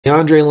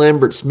Keandre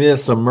Lamber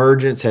Smith's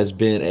emergence has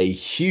been a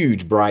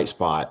huge bright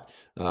spot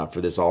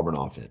for this Auburn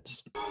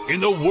offense. In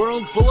the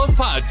world full of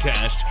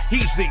podcasts,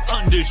 he's the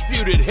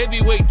undisputed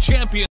heavyweight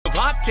champion of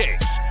hot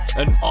takes,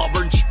 an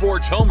Auburn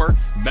sports homer,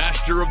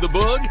 master of the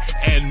boog,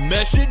 and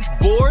message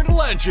board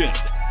legend.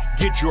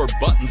 Get your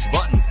buttons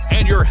buttoned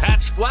and your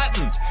hats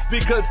flattened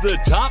because the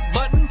Top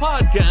Button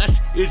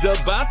Podcast is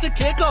about to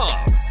kick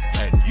off,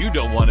 and you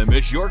don't want to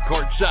miss your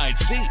courtside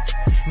seat.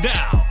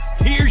 Now,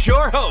 here's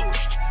your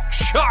host,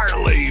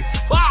 Charlie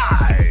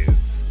 5.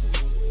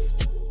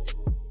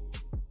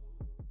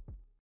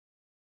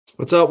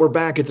 What's up? We're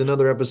back. It's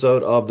another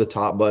episode of the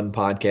Top Button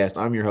Podcast.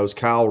 I'm your host,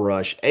 Kyle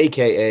Rush,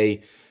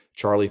 a.k.a.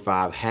 Charlie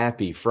 5.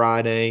 Happy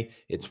Friday.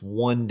 It's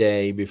one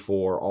day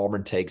before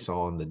Auburn takes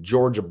on the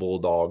Georgia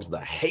Bulldogs, the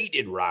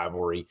hated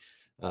rivalry,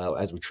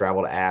 as we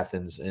travel to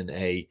Athens in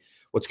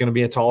what's going to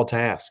be a tall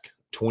task,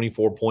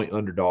 24-point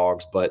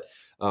underdogs. But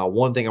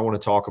one thing I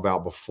want to talk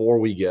about before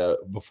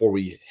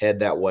we head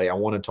that way, I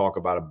want to talk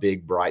about a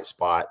big bright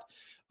spot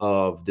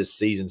of this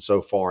season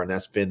so far, and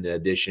that's been the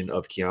addition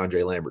of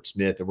Keandre Lamber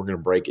Smith, and we're going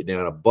to break it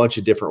down a bunch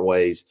of different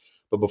ways.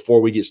 But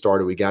before we get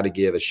started, we got to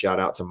give a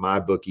shout-out to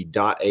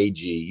Mybookie.ag.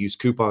 Use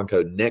coupon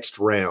code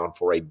NEXTROUND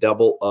for a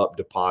double-up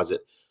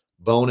deposit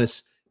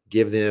bonus.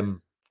 Give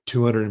them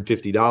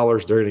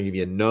 $250. They're going to give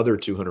you another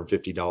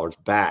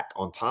 $250 back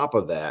on top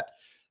of that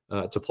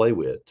to play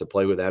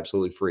with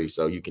absolutely free.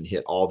 So you can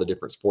hit all the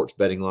different sports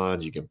betting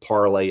lines. You can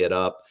parlay it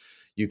up.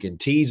 You can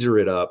teaser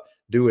it up.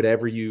 Do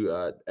whatever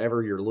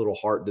ever your little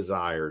heart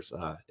desires.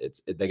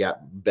 They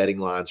got betting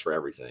lines for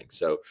everything.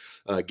 So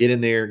get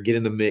in there, get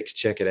in the mix,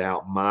 check it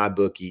out.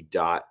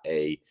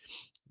 Mybookie.ag.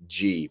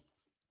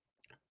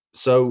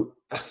 So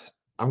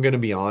I'm going to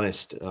be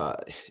honest.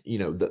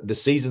 The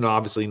season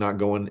obviously not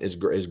going as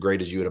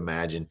great as you would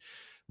imagine,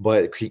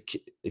 but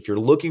if you're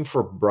looking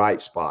for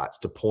bright spots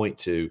to point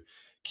to,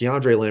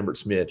 Keandre Lamber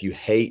Smith, you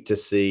hate to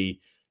see.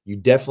 You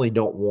definitely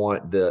don't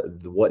want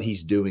what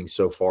he's doing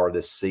so far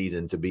this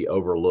season to be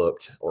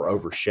overlooked or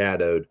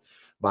overshadowed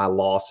by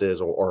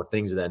losses or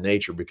things of that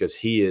nature, because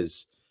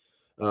he's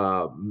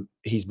been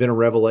a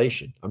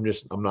revelation. I'm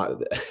not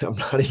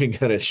even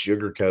going to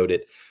sugarcoat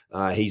it.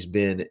 He's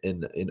been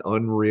an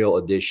unreal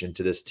addition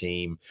to this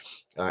team,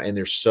 and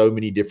there's so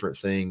many different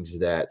things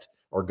that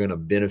are going to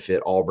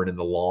benefit Auburn in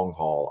the long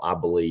haul, I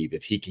believe,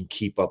 if he can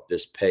keep up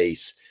this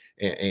pace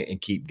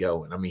and keep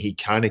going. I mean, he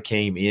kind of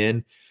came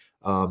in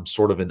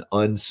sort of an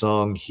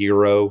unsung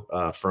hero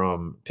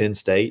from Penn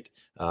State,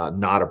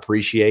 not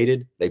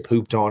appreciated. They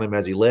pooped on him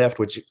as he left,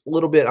 which a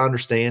little bit I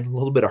understand, a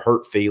little bit of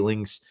hurt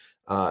feelings.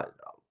 You saw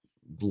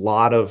a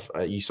lot of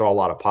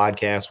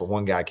podcasts where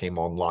one guy came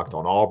on Locked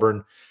on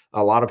Auburn.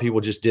 A lot of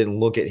people just didn't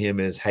look at him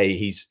as, hey,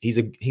 he's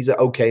an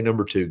okay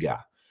number two guy.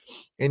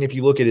 And if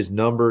you look at his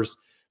numbers,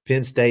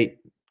 Penn State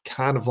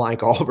kind of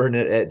like Auburn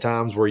at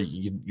times where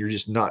you're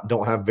just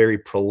don't have very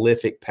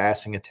prolific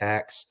passing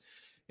attacks.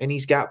 And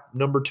he's got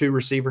number two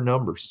receiver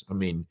numbers. I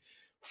mean,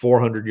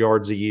 400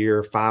 yards a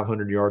year,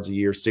 500 yards a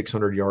year,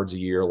 600 yards a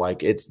year.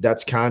 Like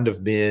that's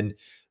been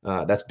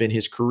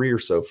his career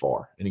so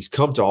far. And he's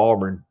come to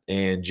Auburn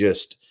and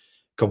just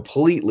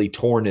completely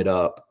torn it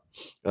up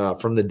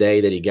from the day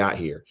that he got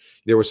here.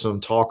 There was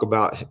some talk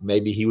about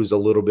maybe he was a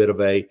little bit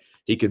of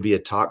he could be a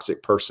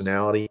toxic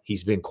personality.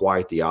 He's been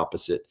quite the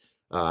opposite.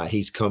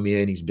 He's come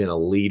in, he's been a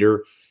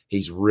leader.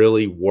 He's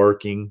really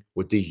working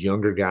with these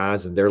younger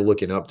guys, and they're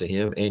looking up to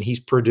him, and he's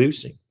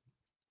producing.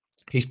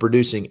 He's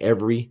producing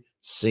every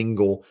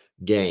single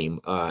game.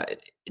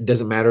 It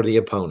doesn't matter the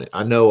opponent.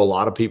 I know a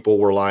lot of people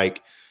were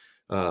like,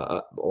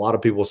 a lot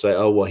of people say,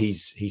 oh, well,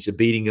 he's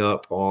beating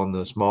up on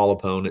the small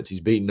opponents.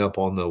 He's beating up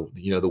on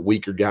the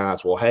weaker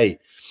guys. Well, hey,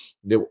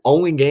 the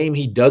only game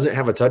he doesn't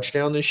have a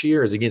touchdown this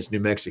year is against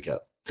New Mexico.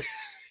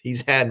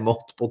 He's had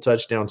multiple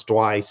touchdowns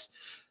twice,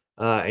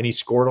 and he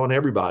scored on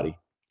everybody.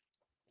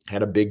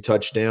 Had a big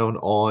touchdown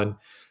on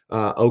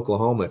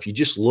Oklahoma. If you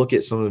just look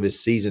at some of his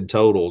season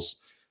totals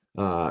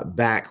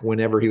back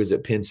whenever he was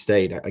at Penn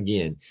State,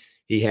 again,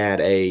 he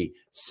had a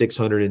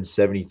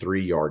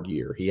 673-yard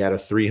year. He had a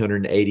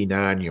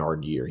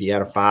 389-yard year. He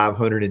had a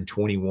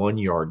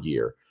 521-yard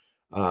year.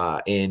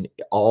 And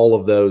all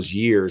of those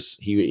years,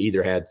 he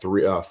either had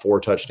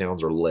 4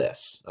 touchdowns or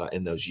less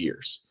in those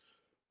years.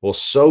 Well,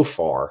 so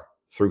far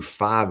through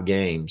 5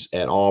 games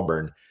at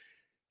Auburn,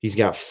 he's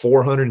got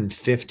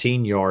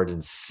 415 yards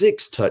and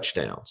 6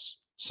 touchdowns.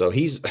 So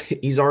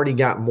he's already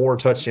got more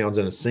touchdowns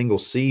in a single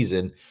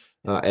season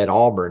at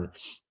Auburn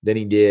than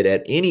he did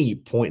at any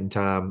point in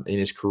time in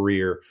his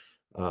career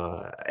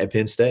at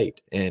Penn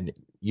State. And,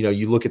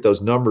 you look at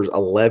those numbers,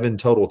 11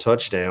 total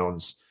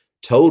touchdowns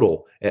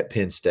total at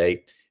Penn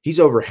State. He's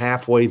over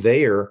halfway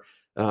there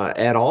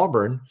at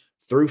Auburn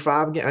through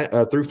 5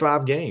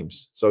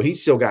 games. So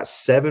he's still got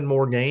 7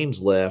 more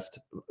games left,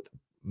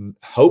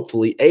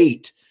 hopefully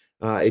 8.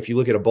 If you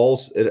look at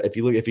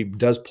if he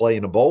does play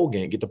in a bowl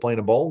game, get to play in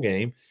a bowl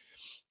game,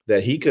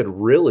 that he could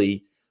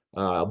really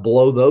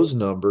blow those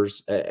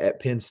numbers at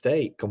Penn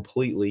State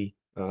completely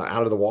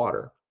out of the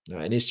water.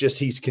 And it's just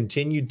he's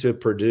continued to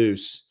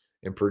produce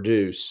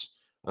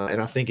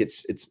And I think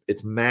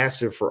it's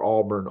massive for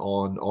Auburn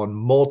on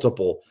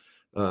multiple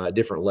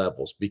different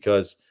levels,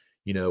 because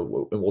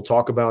and we'll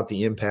talk about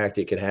the impact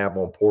it could have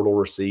on portal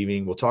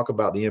receiving. We'll talk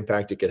about the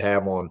impact it could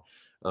have on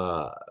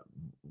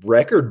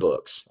record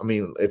books. I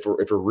mean, if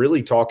we're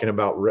really talking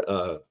about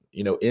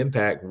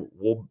impact,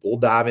 we'll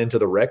dive into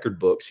the record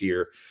books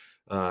here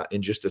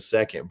in just a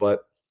second.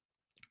 But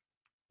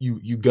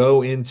you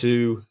go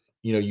into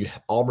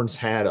Auburn's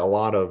had a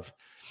lot of,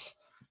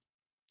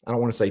 I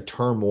don't want to say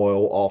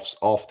turmoil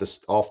off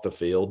the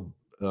field,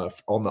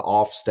 on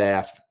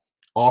the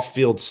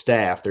off-field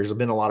staff. There's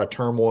been a lot of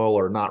turmoil,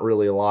 or not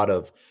really a lot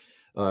of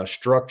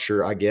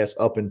structure, I guess,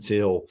 up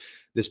until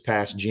this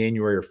past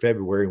January or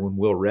February when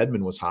Will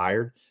Redmond was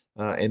hired.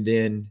 And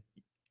then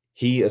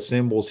he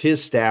assembles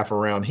his staff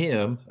around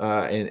him,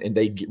 and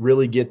they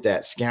really get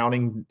that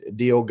scouting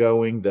deal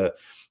going,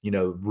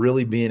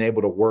 really being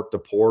able to work the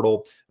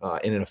portal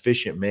in an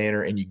efficient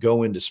manner. And you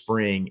go into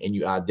spring and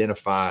you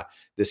identify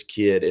this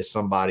kid as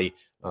somebody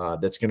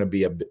that's going to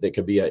be that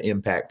could be an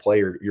impact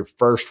player your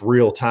first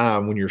real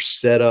time when you're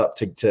set up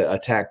to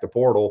attack the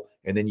portal.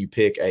 And then you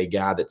pick a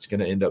guy that's going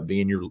to end up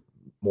being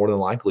more than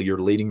likely your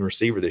leading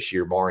receiver this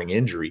year, barring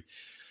injury.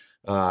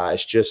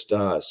 It's just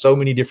so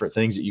many different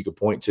things that you could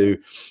point to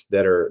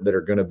that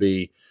are going to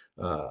be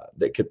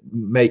that could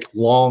make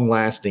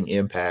long-lasting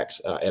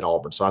impacts at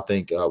Auburn. So I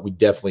think we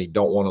definitely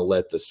don't want to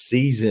let the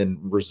season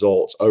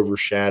results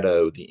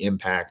overshadow the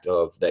impact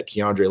of that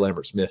Keandre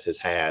Lamber Smith has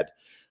had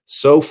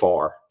so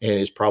far, and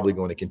is probably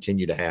going to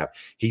continue to have.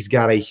 He's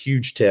got a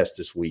huge test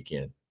this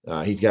weekend.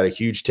 He's got a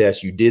huge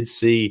test. You did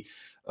see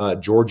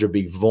Georgia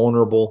be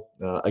vulnerable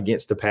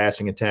against the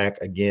passing attack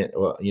again,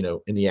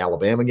 in the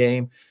Alabama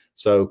game.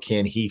 So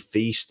can he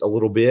feast a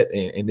little bit?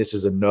 And this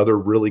is another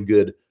really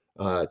good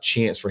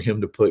chance for him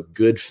to put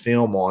good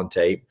film on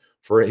tape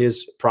for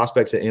his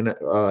prospects in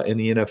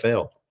the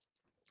NFL.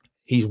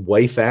 He's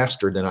way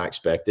faster than I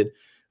expected.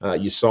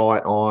 You saw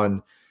it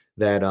on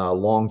that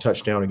long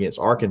touchdown against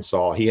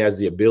Arkansas. He has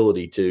the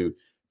ability to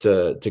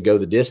go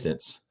the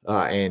distance,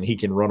 and he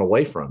can run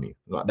away from you.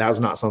 That was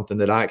not something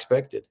that I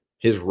expected.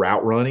 His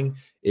route running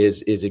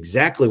is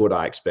exactly what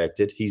I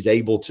expected. He's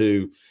able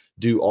to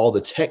do all the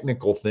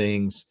technical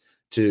things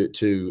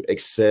to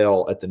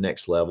excel at the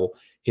next level.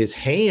 His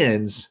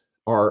hands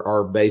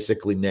are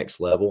basically next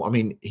level. I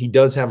mean, he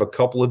does have a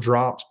couple of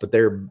drops, but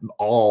they're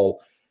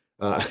all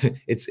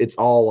it's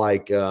all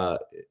like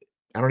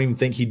I don't even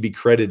think he'd be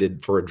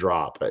credited for a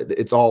drop.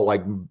 It's all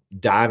like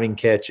diving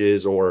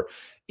catches or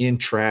in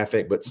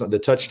traffic. But the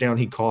touchdown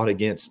he caught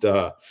against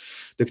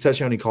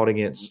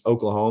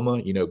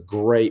Oklahoma,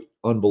 great,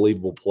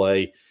 unbelievable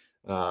play.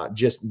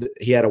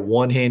 He had a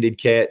one-handed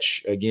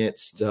catch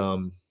against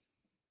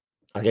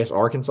I guess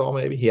Arkansas,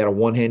 maybe. He had a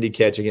one-handed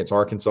catch against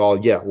Arkansas.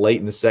 Yeah, late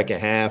in the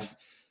second half.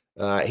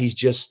 He's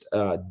just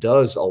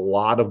does a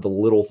lot of the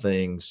little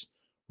things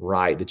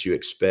right that you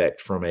expect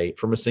from a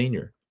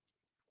senior.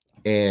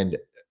 And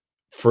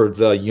for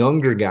the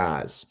younger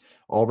guys,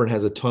 Auburn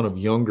has a ton of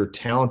younger,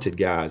 talented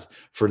guys.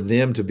 For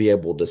them to be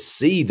able to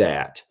see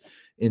that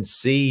and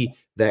see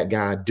that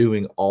guy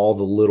doing all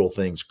the little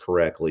things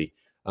correctly,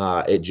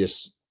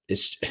 it's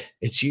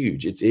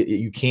huge.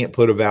 You can't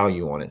put a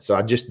value on it. So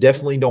I just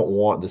definitely don't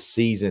want the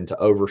season to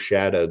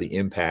overshadow the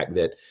impact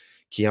that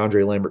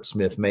Keandre Lamber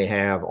Smith may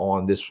have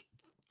on this,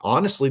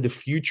 honestly, the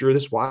future of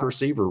this wide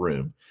receiver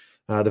room,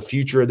 the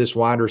future of this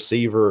wide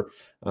receiver,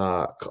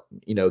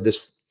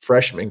 this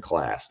freshman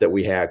class that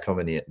we had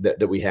coming in,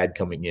 that we had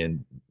come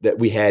in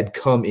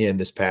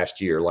this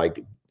past year.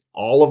 Like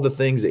all of the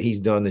things that he's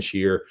done this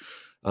year,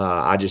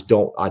 I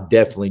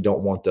definitely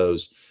don't want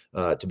those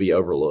to be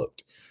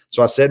overlooked.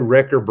 So I said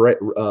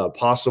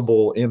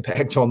possible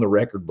impact on the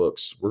record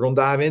books. We're going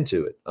to dive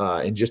into it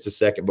in just a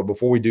second. But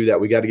before we do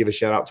that, we got to give a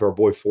shout out to our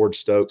boy Ford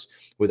Stokes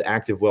with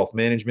Active Wealth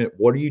Management.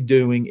 What are you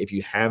doing if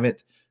you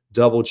haven't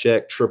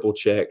double-checked,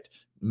 triple-checked?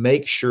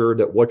 Make sure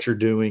that what you're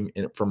doing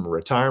from a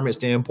retirement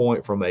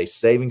standpoint, from a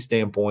saving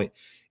standpoint,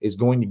 is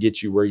going to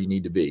get you where you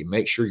need to be.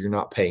 Make sure you're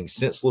not paying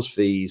senseless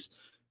fees.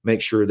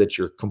 Make sure that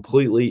you're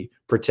completely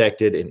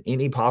protected in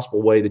any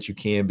possible way that you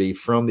can be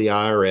from the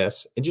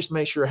IRS. And just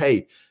make sure,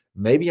 hey,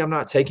 maybe I'm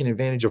not taking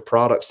advantage of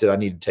products that I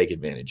need to take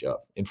advantage of.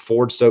 And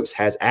Ford Stokes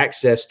has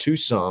access to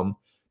some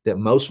that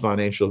most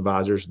financial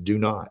advisors do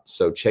not.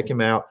 So check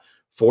him out,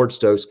 Ford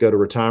Stokes. Go to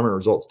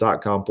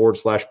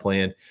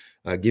retirementresults.com/plan.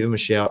 Give him a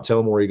shout. Tell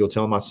him where you go.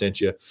 Tell him I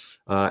sent you,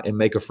 and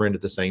make a friend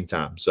at the same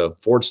time. So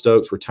Ford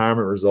Stokes,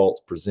 Retirement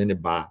Results,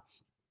 presented by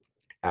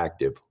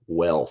Active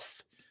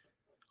Wealth.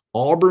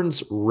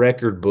 Auburn's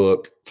record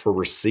book for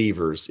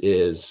receivers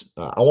is,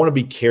 I want to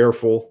be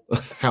careful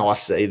how I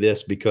say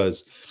this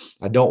because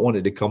I don't want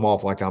it to come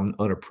off like I'm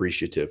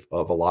unappreciative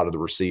of a lot of the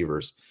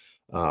receivers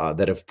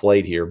that have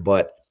played here,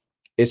 but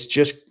it's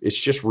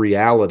just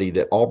reality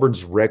that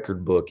Auburn's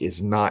record book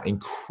is not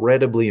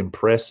incredibly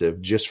impressive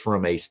just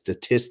from a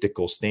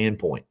statistical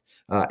standpoint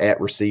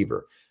at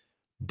receiver.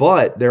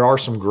 But there are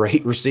some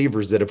great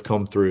receivers that have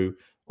come through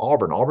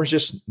Auburn. Auburn's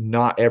just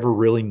not ever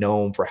really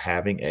known for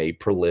having a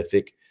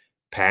prolific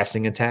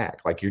passing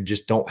attack. Like, you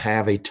just don't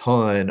have a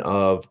ton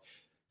of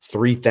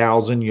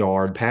 3,000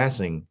 yard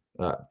passing,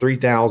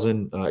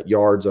 3,000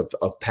 yards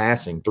of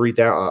passing,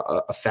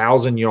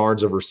 1,000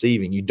 yards of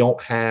receiving. You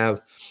don't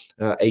have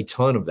a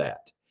ton of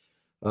that.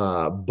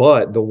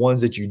 But the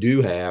ones that you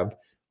do have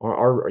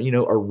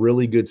are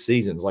really good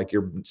seasons. Like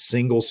your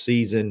single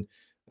season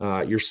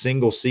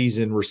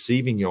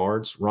receiving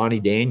yards. Ronnie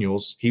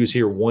Daniels, he was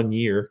here 1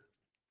 year,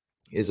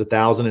 is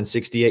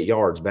 1,068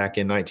 yards back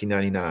in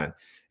 1999.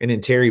 And then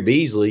Terry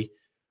Beasley,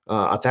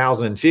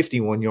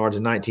 1,051 yards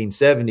in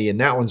 1970. And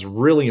that one's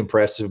really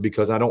impressive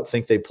because I don't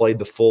think they played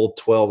the full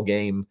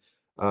 12-game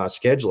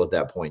schedule at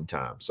that point in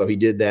time. So he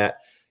did that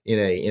in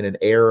an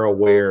era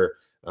where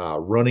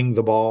running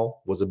the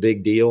ball was a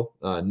big deal,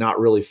 not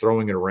really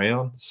throwing it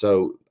around.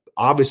 So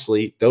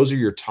obviously those are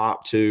your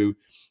top two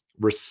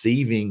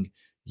receiving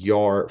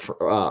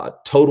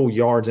total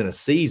yards in a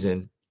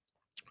season.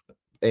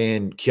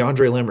 And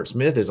Keandre Lamber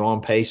Smith is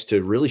on pace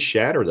to really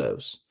shatter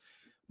those.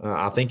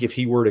 I think if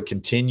he were to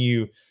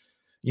continue,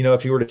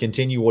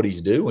 what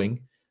he's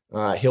doing,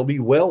 he'll be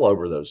well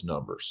over those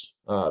numbers.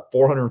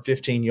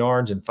 415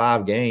 yards in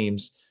 5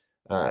 games.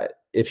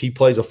 If he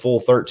plays a full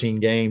 13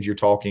 games, you're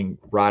talking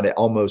right at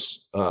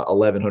almost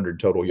 1,100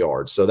 total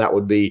yards. So that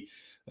would be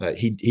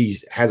he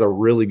has a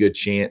really good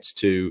chance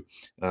to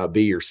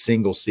be your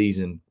single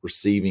season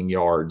receiving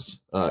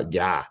yards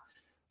guy.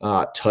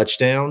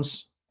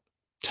 Touchdowns.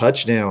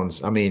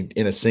 I mean,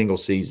 in a single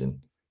season,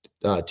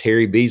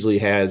 Terry Beasley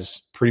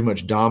has pretty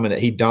much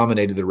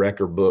dominated the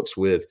record books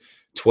with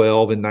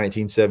 12 in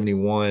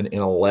 1971 and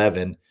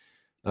 11 in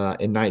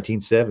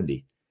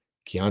 1970.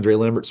 Keandre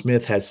Lamber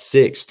Smith has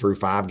 6 through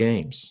 5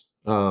 games.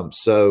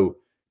 So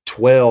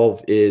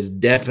 12 is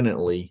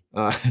definitely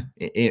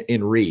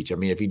in reach. I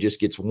mean, if he just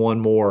gets one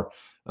more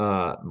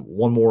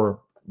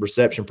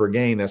reception per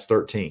game, that's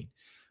 13.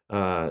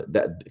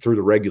 That through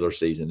the regular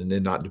season, and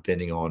then not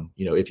depending on,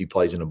 if he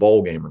plays in a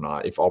bowl game or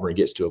not, if Auburn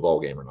gets to a bowl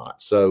game or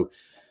not. So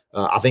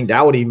I think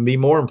that would even be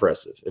more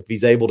impressive if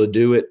he's able to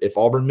do it. If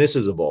Auburn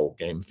misses a bowl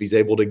game, if he's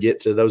able to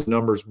get to those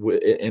numbers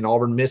and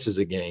Auburn misses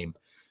a game,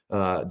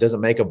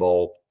 doesn't make a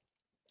bowl,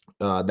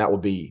 that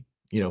would be,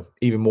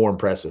 even more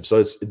impressive. So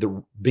it's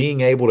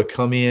being able to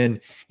come in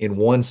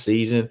one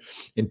season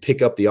and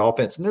pick up the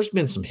offense. And there's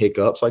been some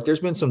hiccups. Like, there's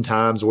been some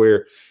times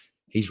where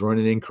he's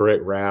running an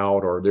incorrect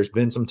route, or there's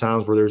been some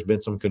times where there's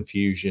been some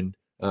confusion.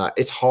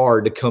 It's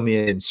hard to come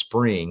in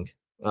spring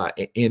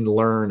and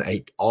learn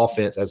a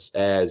offense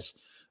as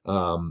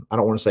I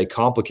don't want to say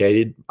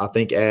complicated. I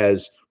think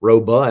as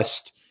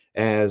robust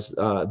as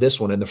this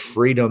one, and the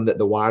freedom that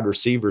the wide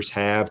receivers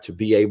have to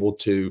be able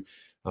to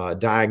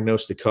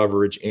diagnose the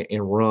coverage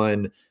and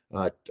run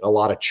a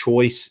lot of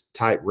choice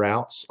type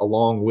routes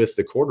along with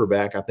the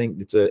quarterback. I think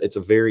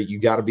you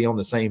got to be on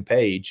the same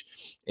page.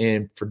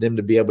 And for them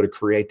to be able to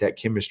create that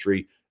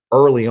chemistry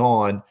early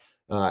on,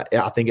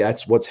 I think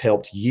that's what's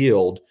helped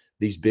yield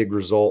these big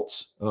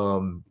results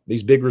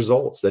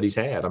that he's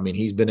had. I mean,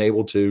 he's been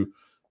able to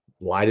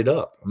light it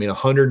up. I mean,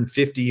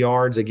 150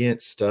 yards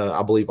against,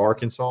 I believe,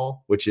 Arkansas,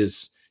 which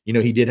is,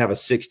 he did have a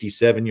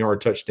 67-yard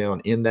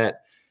touchdown in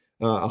that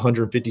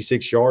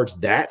 156 yards.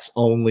 That's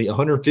only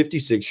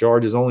 156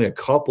 yards is only a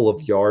couple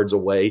of yards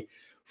away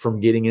from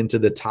getting into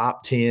the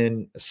top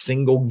 10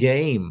 single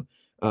game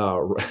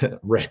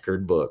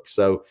record book.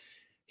 So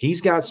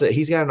he's got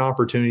an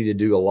opportunity to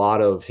do a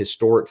lot of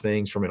historic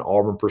things from an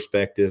Auburn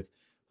perspective.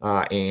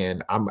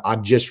 And I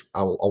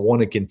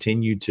want to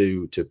continue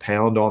to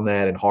pound on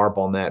that and harp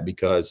on that,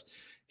 because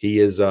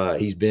he's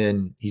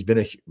been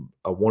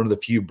one of the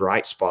few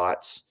bright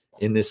spots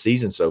in this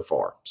season so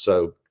far.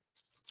 So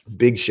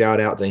big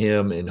shout out to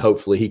him, and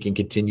hopefully he can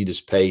continue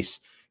this pace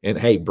and,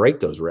 hey, break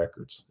those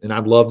records. And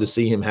I'd love to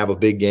see him have a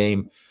big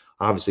game,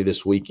 obviously,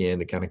 this weekend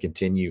to kind of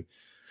continue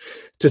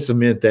to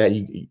cement that.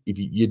 If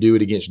you do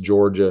it against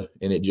Georgia,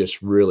 and it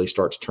just really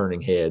starts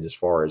turning heads as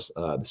far as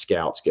the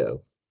scouts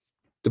go.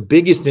 The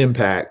biggest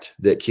impact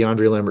that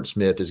Keandre Lamber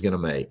Smith is going to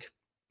make,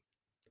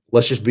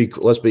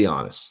 let's be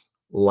honest.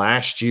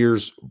 Last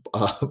year's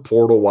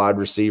portal wide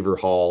receiver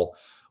haul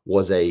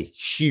was a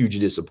huge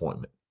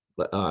disappointment.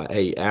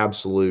 A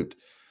absolute,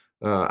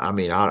 I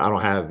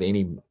don't have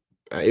any,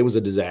 it was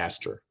a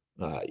disaster.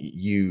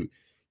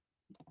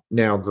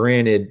 Now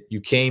granted, you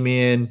came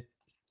in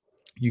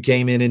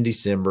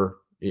December,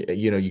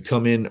 you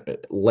come in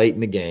late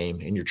in the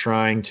game, and you're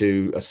trying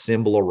to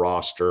assemble a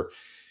roster,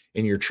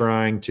 and you're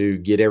trying to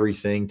get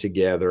everything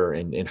together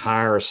and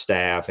hire a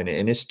staff. And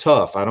it's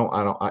tough.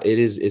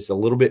 It's a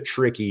little bit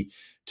tricky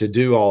to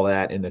do all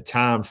that in the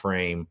time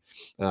frame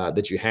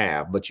that you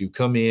have, but you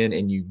come in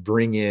and you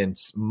bring in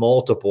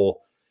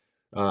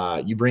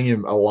you bring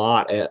in a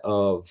lot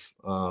of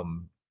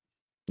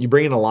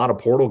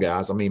portal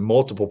guys. I mean,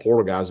 multiple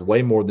portal guys,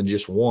 way more than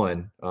just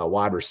one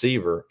wide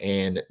receiver,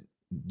 and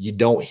you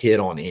don't hit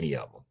on any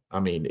of them.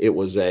 I mean, it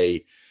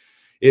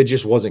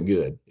just wasn't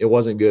good. It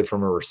wasn't good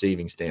from a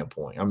receiving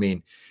standpoint. I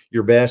mean,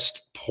 your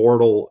best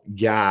portal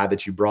guy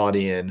that you brought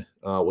in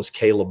was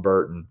Caleb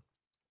Burton,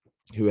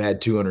 who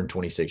had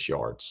 226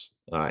 yards.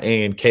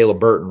 And Caleb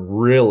Burton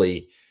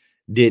really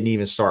didn't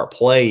even start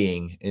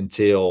playing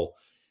until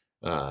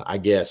I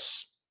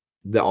guess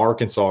the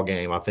Arkansas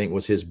game, I think,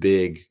 was his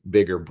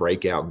bigger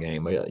breakout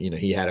game.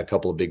 He had a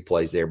couple of big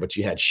plays there, but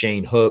you had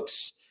Shane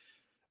Hooks,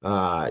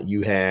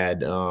 you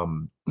had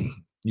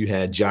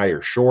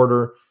Jair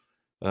Shorter,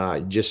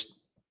 just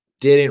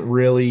didn't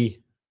really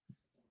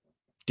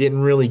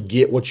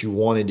get what you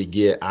wanted to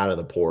get out of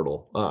the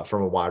portal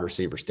from a wide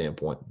receiver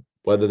standpoint,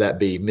 whether that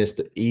be missed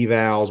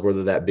evals,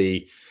 whether that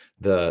be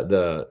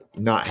the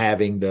not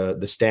having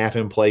the staff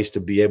in place to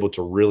be able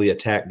to really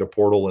attack the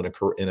portal in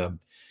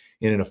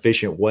an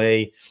efficient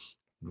way.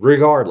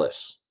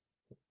 Regardless,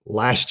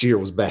 last year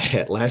was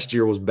bad. Last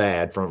year was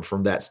bad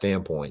from that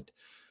standpoint.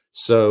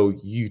 So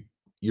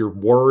you're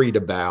worried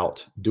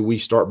about, do we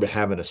start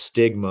having a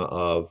stigma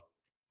of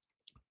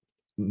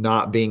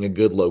not being a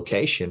good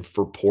location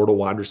for portal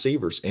wide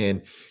receivers?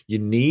 And you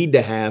need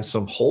to have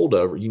some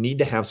holdover. You need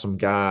to have some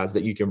guys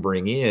that you can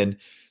bring in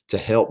to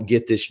help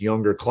get this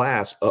younger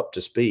class up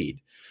to speed.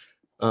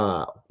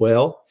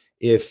 Well,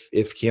 if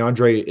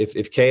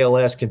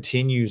KLS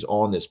continues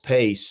on this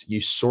pace,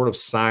 you sort of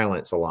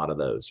silence a lot of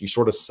those. You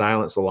sort of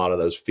silence a lot of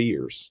those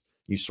fears.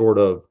 You sort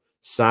of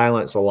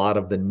silence a lot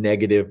of the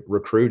negative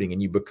recruiting,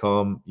 and you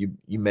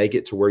make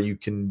it to where you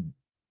can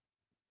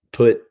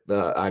put,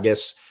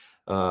 what's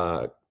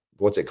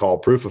it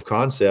called? Proof of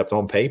concept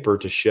on paper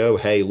to show,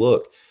 hey,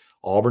 look,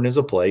 Auburn is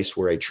a place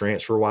where a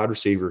transfer wide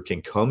receiver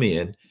can come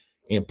in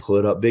and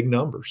put up big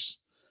numbers.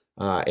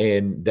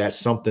 And that's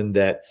something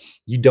that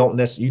you don't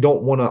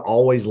want to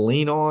always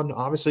lean on,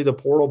 obviously, the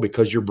portal,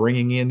 because you're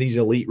bringing in these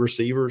elite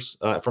receivers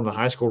from the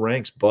high school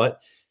ranks. But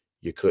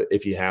you could,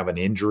 if you have an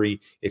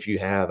injury, if you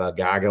have a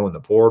guy go in the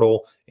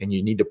portal and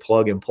you need to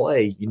plug and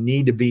play, you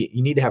need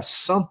to have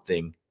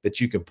something that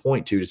you can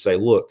point to say,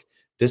 look,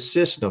 this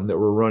system that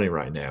we're running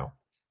right now,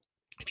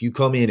 if you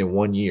come in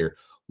 1 year,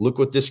 look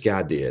what this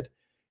guy did,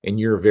 and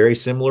you're a very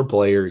similar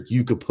player,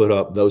 you could put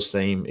up those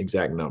same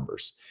exact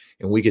numbers.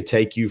 And we could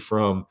take you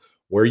from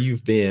where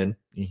you've been,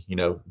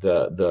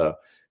 the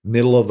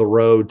middle of the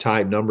road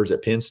type numbers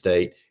at Penn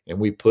State, and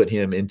we put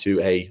him into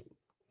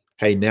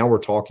hey, now we're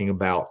talking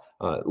about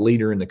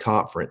leader in the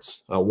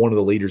conference, one of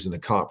the leaders in the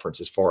conference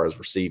as far as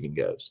receiving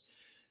goes.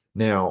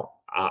 Now,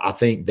 I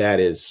think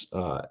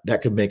that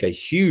could make a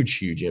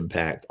huge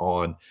impact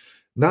on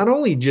not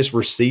only just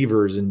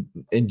receivers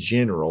in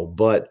general,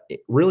 but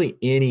really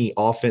any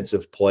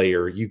offensive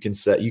player. You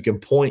can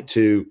point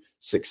to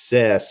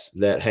success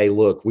that, hey,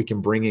 look, we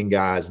can bring in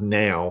guys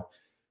now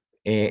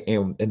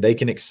and they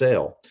can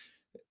excel.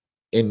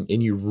 And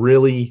you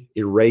really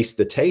erase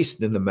the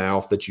taste in the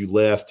mouth that you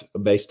left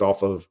based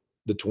off of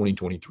the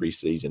 2023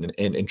 season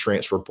and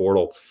transfer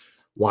portal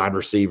wide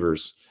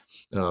receivers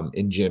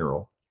in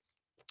general.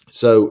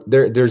 So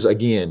there's,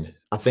 again,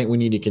 I think we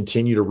need to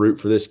continue to root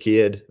for this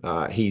kid.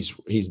 He's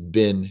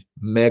been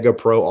mega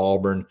pro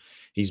Auburn.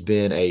 He's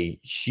been a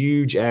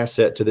huge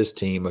asset to this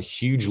team, a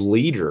huge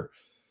leader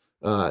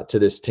to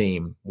this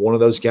team. One of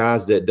those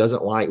guys that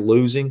doesn't like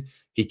losing.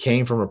 He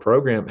came from a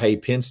program. Hey,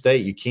 Penn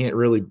State, you can't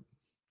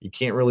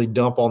really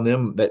dump on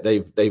them that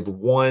they've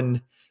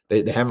won.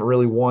 They haven't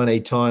really won a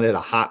ton at a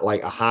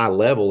high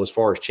level as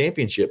far as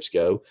championships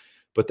go,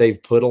 but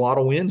they've put a lot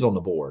of wins on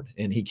the board.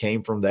 And he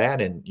came from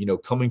that. And,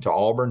 coming to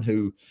Auburn,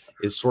 who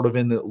is sort of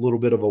in the little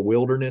bit of a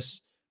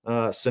wilderness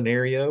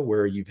scenario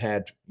where you've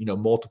had,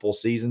 multiple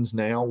seasons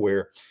now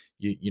where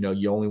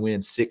you only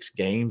win 6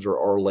 games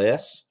or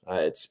less.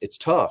 It's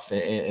tough.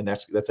 And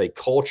that's a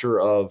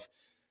culture of,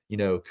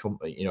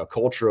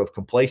 culture of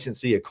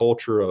complacency, a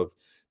culture of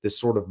this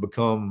sort of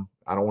become,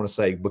 I don't want to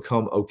say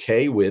become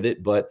okay with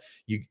it, but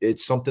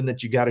it's something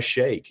that you got to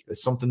shake.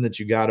 It's something that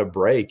you got to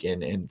break.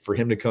 And for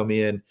him to come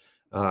in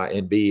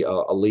and be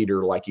a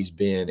leader like he's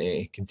been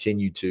and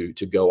continue to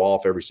go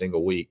off every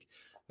single week,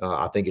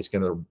 I think it's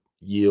going to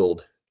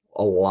yield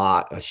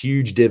a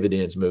huge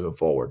dividends moving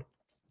forward.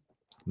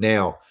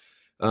 Now,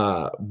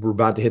 we're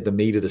about to hit the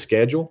meat of the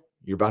schedule.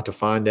 You're about to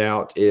find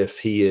out if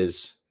he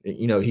is,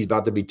 he's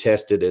about to be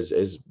tested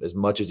as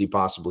much as he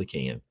possibly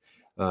can.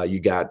 You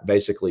got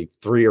basically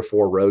 3 or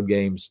 4 road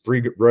games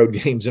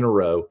in a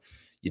row.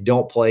 You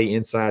don't play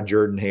inside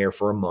Jordan-Hare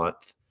for a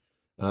month.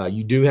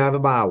 You do have a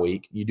bye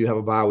week. You do have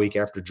a bye week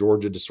after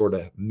Georgia to sort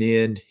of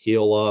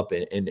heal up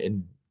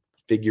and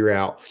figure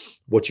out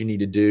what you need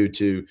to do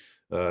to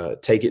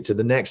take it to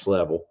the next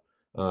level.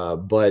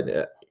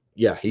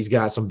 Yeah, he's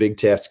got some big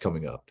tests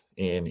coming up,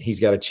 and he's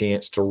got a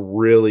chance to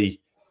really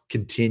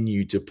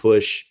continue to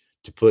push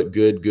to put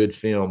good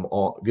film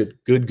on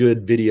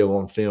good video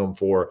on film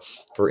for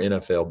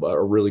NFL, but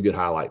a really good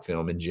highlight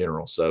film in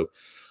general. So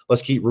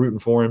let's keep rooting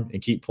for him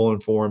and keep pulling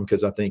for him,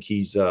 because I think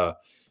he's earned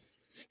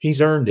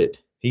it.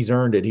 He's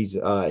earned it. He's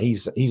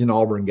an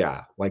Auburn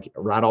guy. Like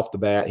right off the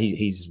bat,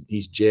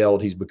 he's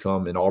gelled. He's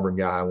become an Auburn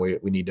guy, and we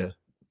need to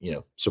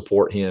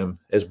support him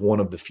as one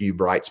of the few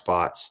bright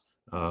spots.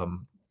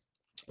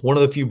 One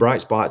of the few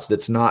bright spots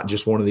that's not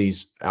just one of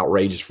these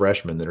outrageous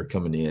freshmen that are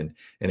coming in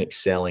and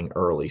excelling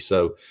early.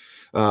 So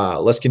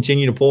let's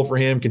continue to pull for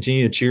him,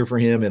 continue to cheer for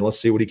him, and let's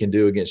see what he can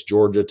do against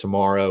Georgia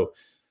tomorrow.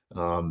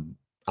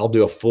 I'll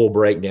do a full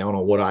breakdown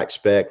on what I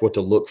expect, what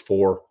to look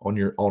for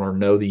on our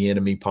Know the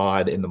Enemy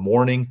pod in the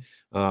morning.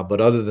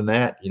 But other than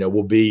that,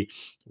 we'll be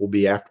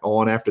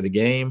after the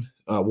game.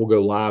 We'll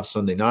go live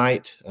Sunday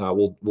night.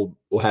 We'll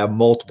have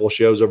multiple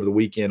shows over the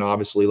weekend,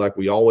 obviously, like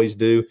we always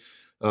do.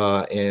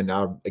 And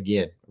I,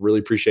 again, really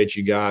appreciate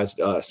you guys.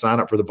 Sign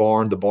up for the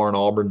barn,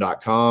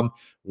 thebarnauburn.com,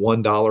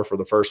 $1 for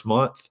the first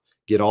month.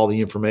 Get all the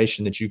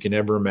information that you can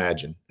ever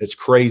imagine. It's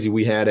crazy.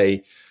 We had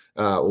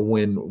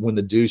when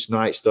the Deuce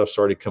Night stuff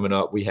started coming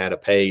up, we had to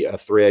pay a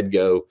thread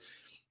go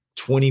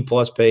 20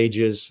 plus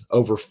pages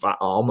over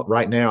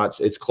right now.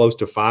 It's close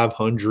to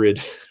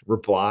 500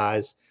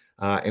 replies.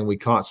 And we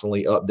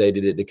constantly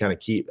updated it to kind of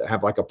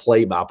have like a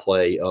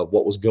play-by-play of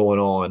what was going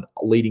on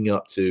leading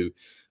up to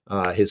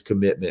his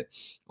commitment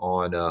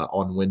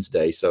on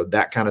Wednesday. So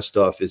that kind of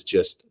stuff is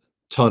just a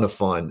ton of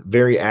fun.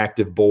 Very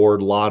active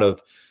board, a lot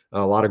of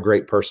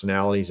great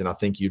personalities, and I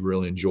think you'd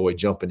really enjoy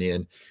jumping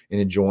in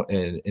and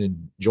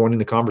joining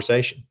the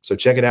conversation. So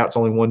check it out. It's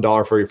only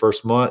 $1 for your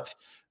first month.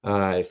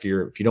 If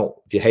you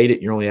hate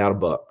it, you're only out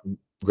 $1.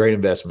 Great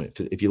investment.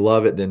 If you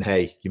love it, then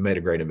hey, you made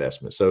a great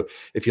investment. So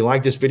if you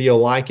like this video,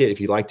 like it.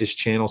 If you like this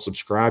channel,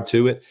 subscribe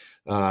to it.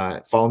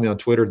 Follow me on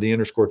Twitter,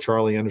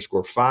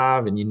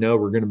 _Charlie_5. And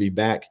we're going to be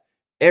back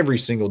every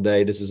single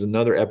day. This is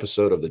another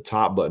episode of the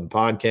Top Button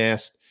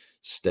Podcast.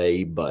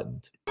 Stay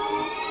buttoned.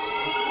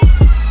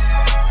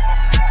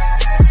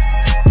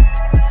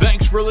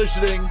 Thanks for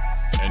listening,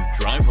 and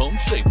drive home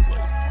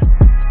safely.